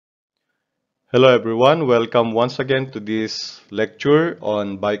Hello everyone, welcome once again to this lecture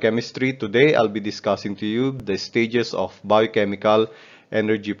on biochemistry. Today I'll be discussing to you the stages of biochemical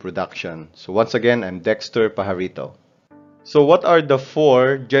energy production. So once again, I'm Dexter Pajarito. So what are the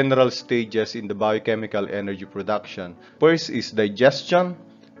four general stages in the biochemical energy production? First is digestion.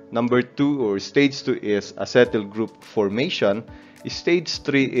 Number two, or stage 2, is acetyl group formation. Stage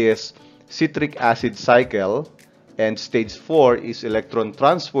 3 is citric acid cycle. And stage 4 is electron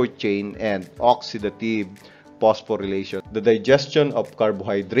transport chain and oxidative phosphorylation. The digestion of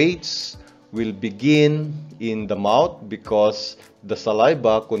carbohydrates will begin in the mouth because the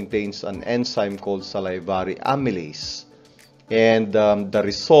saliva contains an enzyme called salivary amylase. And the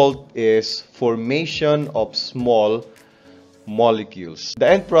result is formation of small molecules. The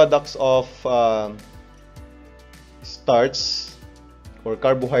end products of starch or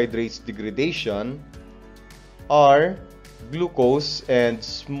carbohydrates degradation are glucose and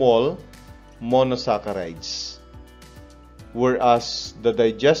small monosaccharides, whereas the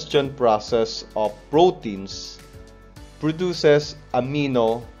digestion process of proteins produces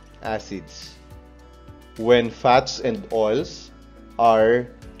amino acids. When fats and oils are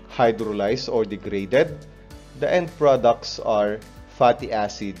hydrolyzed or degraded, the end products are fatty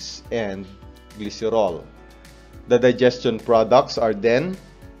acids and glycerol. The digestion products are then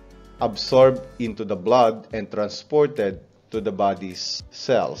absorbed into the blood and transported to the body's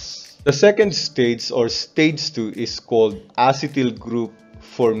cells. The second stage, or stage 2, is called acetyl group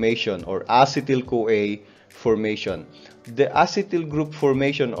formation or acetyl-CoA formation. The acetyl group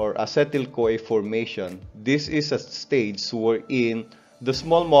formation or acetyl-CoA formation, this is a stage wherein the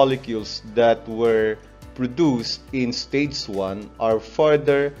small molecules that were produced in stage 1 are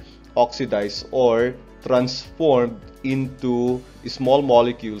further oxidized or transformed into small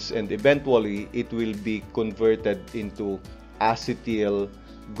molecules, and eventually it will be converted into acetyl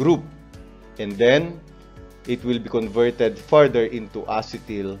group, and then it will be converted further into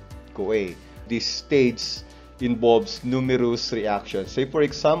acetyl-CoA. This stage involves numerous reactions. Say for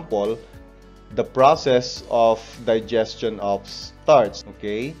example, the process of digestion of starch,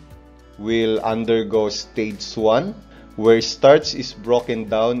 will undergo stage 1, where starch is broken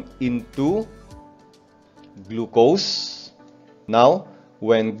down into glucose. Now,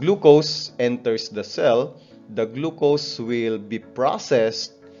 when glucose enters the cell, the glucose will be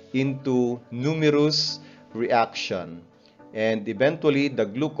processed into numerous reactions, and eventually the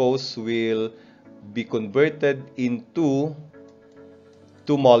glucose will be converted into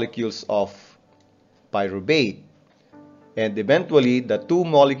two molecules of pyruvate, and eventually the two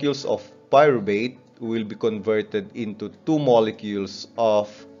molecules of pyruvate will be converted into two molecules of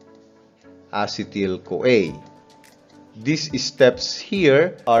acetyl-CoA. These steps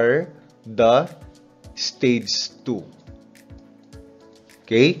here are the stage 2,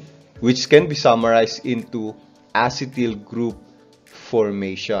 which can be summarized into acetyl group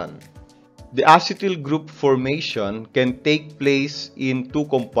formation. The acetyl group formation can take place in two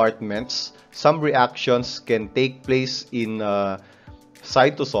compartments. Some reactions can take place in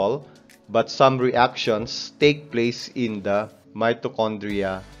cytosol, but some reactions take place in the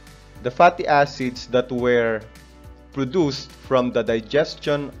mitochondria. The fatty acids that were produced from the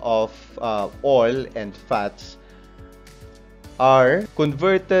digestion of oil and fats are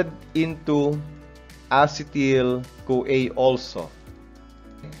converted into acetyl-CoA also.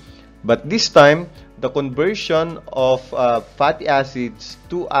 But this time, the conversion of fatty acids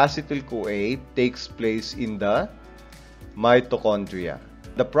to acetyl-CoA takes place in the mitochondria.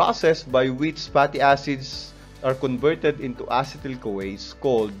 The process by which fatty acids are converted into acetyl-CoA is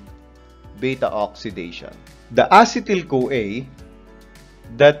called beta oxidation. The acetyl-CoA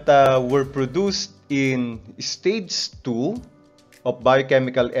that were produced in stage 2 of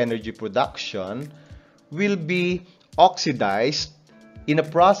biochemical energy production will be oxidized in a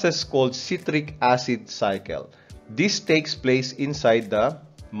process called citric acid cycle. This takes place inside the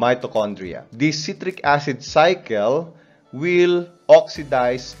mitochondria. This citric acid cycle will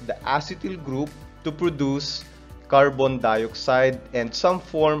oxidize the acetyl group to produce carbon dioxide and some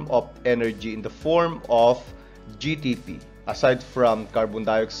form of energy in the form of GTP. Aside from carbon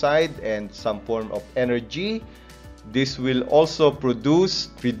dioxide and some form of energy, this will also produce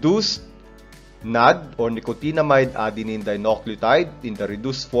reduced NAD or nicotinamide adenine dinucleotide in the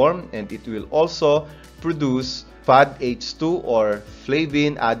reduced form, and it will also produce FADH2 or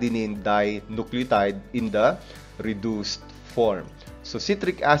flavin adenine dinucleotide in the reduced form. So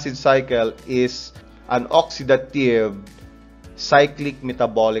citric acid cycle is an oxidative cyclic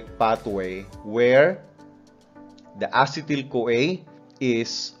metabolic pathway where the acetyl-CoA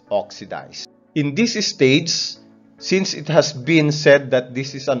is oxidized. In this stage, Since it has been said that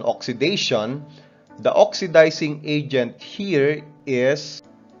this is an oxidation, the oxidizing agent here is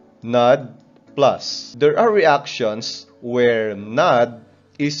NAD+. There are reactions where NAD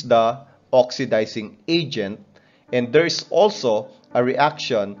is the oxidizing agent, and there is also a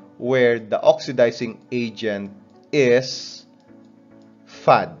reaction where the oxidizing agent is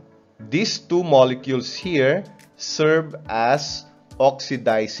FAD. These two molecules here serve as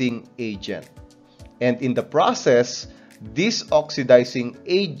oxidizing agent. And in the process, these oxidizing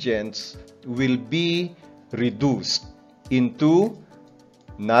agents will be reduced into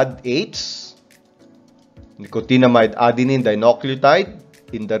NADH, nicotinamide adenine dinucleotide,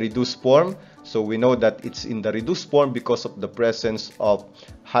 in the reduced form. So we know that it's in the reduced form because of the presence of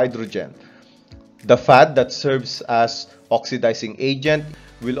hydrogen. The FAD that serves as oxidizing agent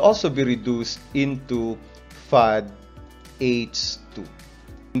will also be reduced into FADH2.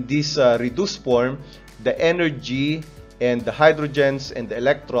 In this reduced form, the energy and the hydrogens and the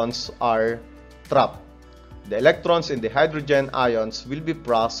electrons are trapped. The electrons and the hydrogen ions will be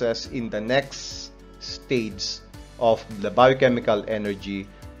processed in the next stage of the biochemical energy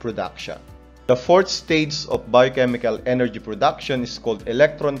production. The fourth stage of biochemical energy production is called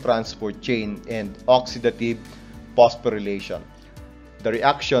electron transport chain and oxidative phosphorylation. The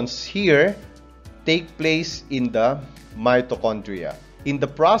reactions here take place in the mitochondria. In the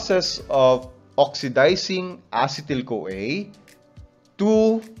process of oxidizing acetyl-CoA,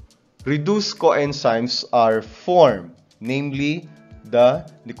 two reduced coenzymes are formed, namely the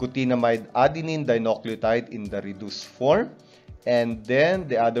nicotinamide adenine dinucleotide in the reduced form, and then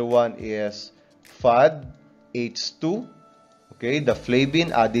the other one is FADH2, okay, the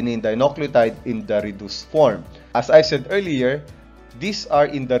flavin adenine dinucleotide in the reduced form. As I said earlier, these are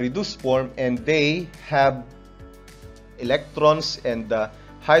in the reduced form and they have electrons and the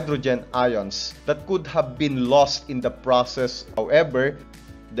hydrogen ions that could have been lost in the process. However,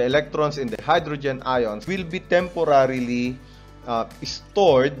 the electrons and the hydrogen ions will be temporarily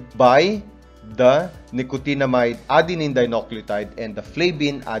stored by the nicotinamide adenine dinucleotide and the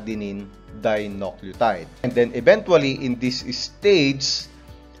flavin adenine dinucleotide. And then eventually in this stage,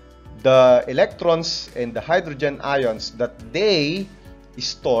 the electrons and the hydrogen ions that they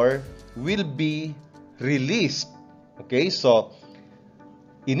store will be released. Okay, so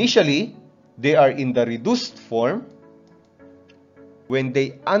initially they are in the reduced form. When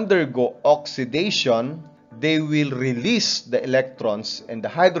they undergo oxidation, they will release the electrons and the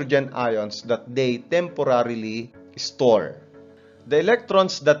hydrogen ions that they temporarily store. The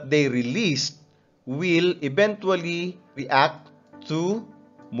electrons that they released will eventually react to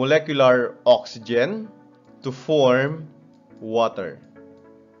molecular oxygen to form water.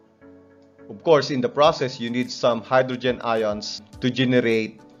 Of course, in the process, you need some hydrogen ions to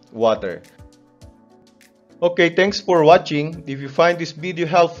generate water. Okay, thanks for watching. If you find this video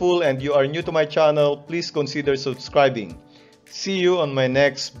helpful and you are new to my channel, please consider subscribing. See you on my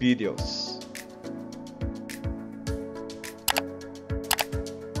next videos.